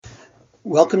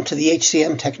Welcome to the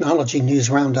HCM Technology News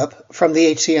Roundup from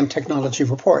the HCM Technology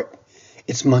Report.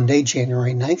 It's Monday,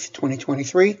 January 9th,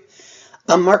 2023.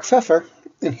 I'm Mark Pfeffer,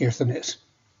 and here's the news.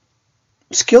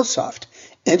 Skillsoft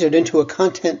entered into a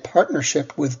content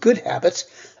partnership with GoodHabitz,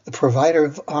 a provider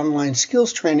of online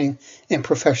skills training and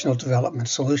professional development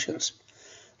solutions.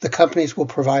 The companies will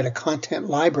provide a content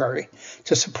library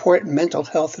to support mental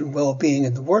health and well-being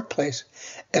in the workplace,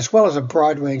 as well as a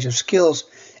broad range of skills,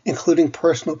 including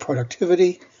personal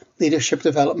productivity, leadership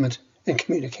development, and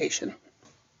communication.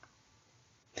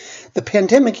 The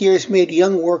pandemic years made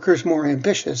young workers more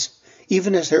ambitious,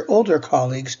 even as their older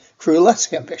colleagues grew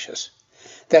less ambitious.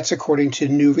 That's according to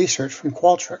new research from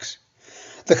Qualtrics.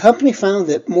 The company found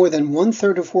that more than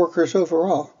one-third of workers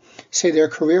overall say their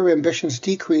career ambitions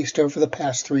decreased over the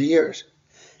past 3 years.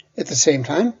 At the same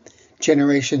time,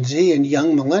 Generation Z and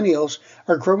young millennials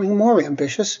are growing more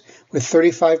ambitious, with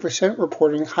 35%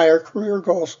 reporting higher career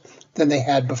goals than they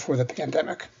had before the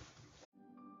pandemic.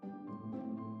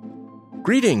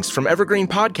 Greetings from Evergreen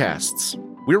Podcasts.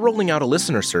 We're rolling out a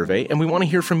listener survey, and we want to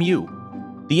hear from you.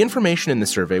 The information in the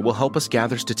survey will help us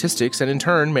gather statistics and in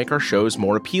turn make our shows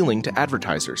more appealing to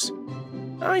advertisers.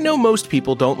 I know most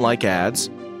people don't like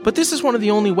ads, but this is one of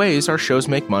the only ways our shows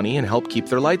make money and help keep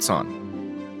their lights on.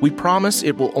 We promise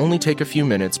it will only take a few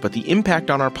minutes, but the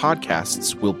impact on our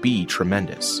podcasts will be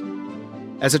tremendous.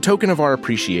 As a token of our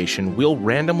appreciation, we'll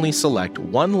randomly select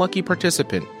one lucky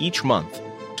participant each month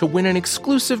to win an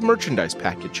exclusive merchandise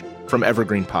package from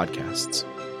Evergreen Podcasts.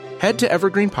 Head to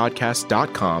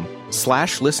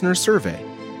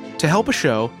evergreenpodcast.com/listenersurvey to help a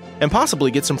show and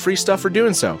possibly get some free stuff for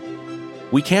doing so.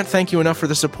 We can't thank you enough for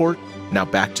the support. Now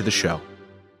back to the show.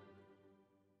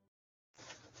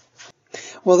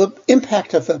 Well, the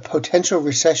impact of a potential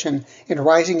recession and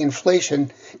rising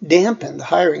inflation dampened the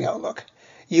hiring outlook.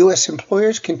 U.S.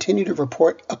 employers continue to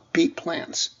report upbeat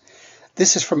plans.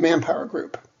 This is from Manpower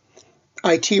Group.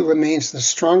 IT remains the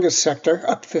strongest sector,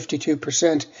 up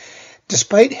 52%,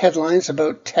 despite headlines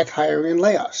about tech hiring and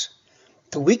layoffs.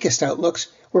 The weakest outlooks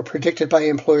were predicted by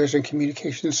employers in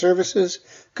communication services,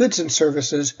 goods and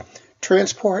services,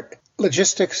 transport,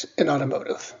 logistics, and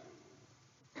automotive.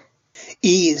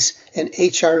 Ease, an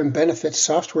HR and benefits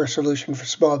software solution for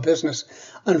small business,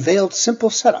 unveiled Simple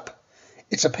Setup.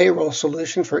 It's a payroll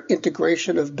solution for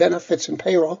integration of benefits and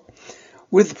payroll.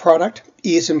 With the product,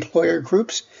 Ease employer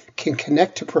groups can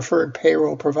connect to preferred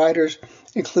payroll providers,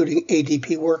 including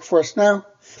ADP Workforce Now,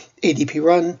 ADP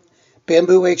Run,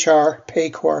 Bamboo HR,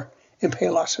 Paycor, and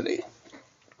Paylocity.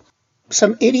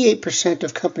 Some 88%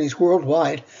 of companies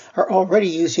worldwide are already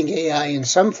using AI in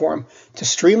some form to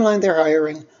streamline their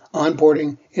hiring,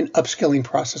 onboarding, and upskilling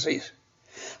processes.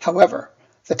 However,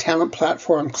 the talent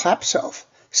platform ClapSelf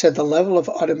said the level of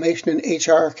automation in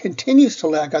HR continues to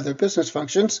lag other business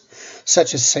functions,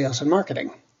 such as sales and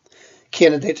marketing.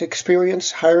 Candidate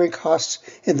experience, hiring costs,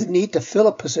 and the need to fill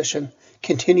a position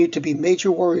continue to be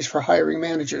major worries for hiring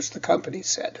managers, the company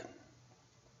said.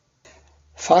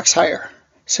 Fox Hire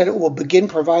said it will begin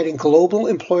providing global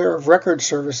employer of record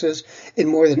services in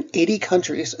more than 80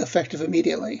 countries effective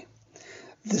immediately.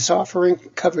 This offering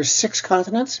covers 6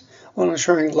 continents while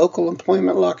ensuring local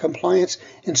employment law compliance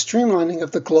and streamlining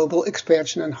of the global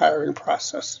expansion and hiring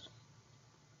process.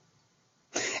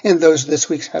 And those are this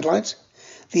week's headlines.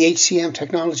 The HCM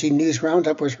Technology News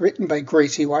Roundup was written by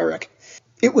Gracie Wyrick.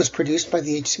 It was produced by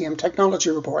the HCM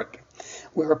Technology Report.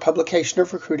 We're a publication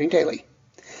of Recruiting Daily.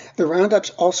 The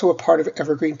Roundup's also a part of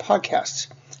Evergreen Podcasts.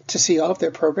 To see all of their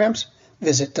programs,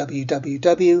 visit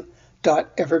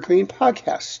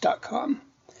www.evergreenpodcasts.com.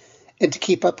 And to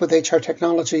keep up with HR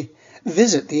technology,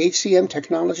 visit the HCM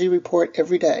Technology Report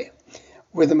every day.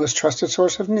 We're the most trusted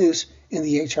source of news in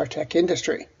the HR tech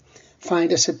industry.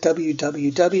 Find us at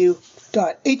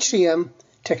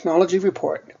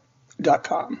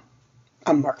www.hcmtechnologyreport.com.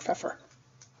 I'm Mark Pfeffer.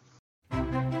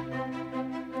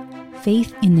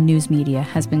 Faith in the news media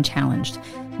has been challenged,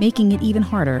 making it even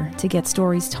harder to get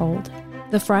stories told.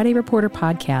 The Friday Reporter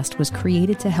podcast was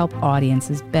created to help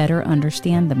audiences better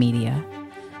understand the media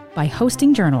by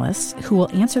hosting journalists who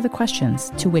will answer the questions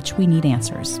to which we need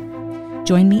answers.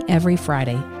 Join me every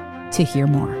Friday to hear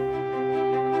more.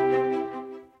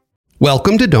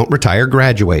 Welcome to Don't Retire,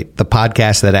 Graduate, the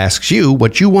podcast that asks you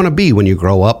what you want to be when you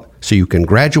grow up so you can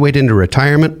graduate into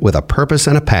retirement with a purpose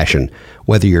and a passion,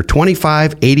 whether you're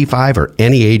 25, 85, or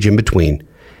any age in between.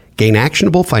 Gain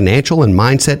actionable financial and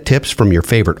mindset tips from your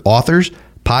favorite authors,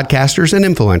 podcasters, and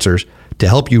influencers to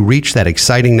help you reach that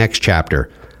exciting next chapter.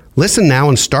 Listen now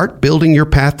and start building your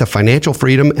path to financial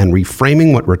freedom and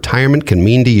reframing what retirement can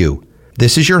mean to you.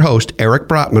 This is your host, Eric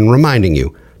Brotman, reminding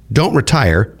you, don't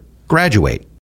retire, graduate.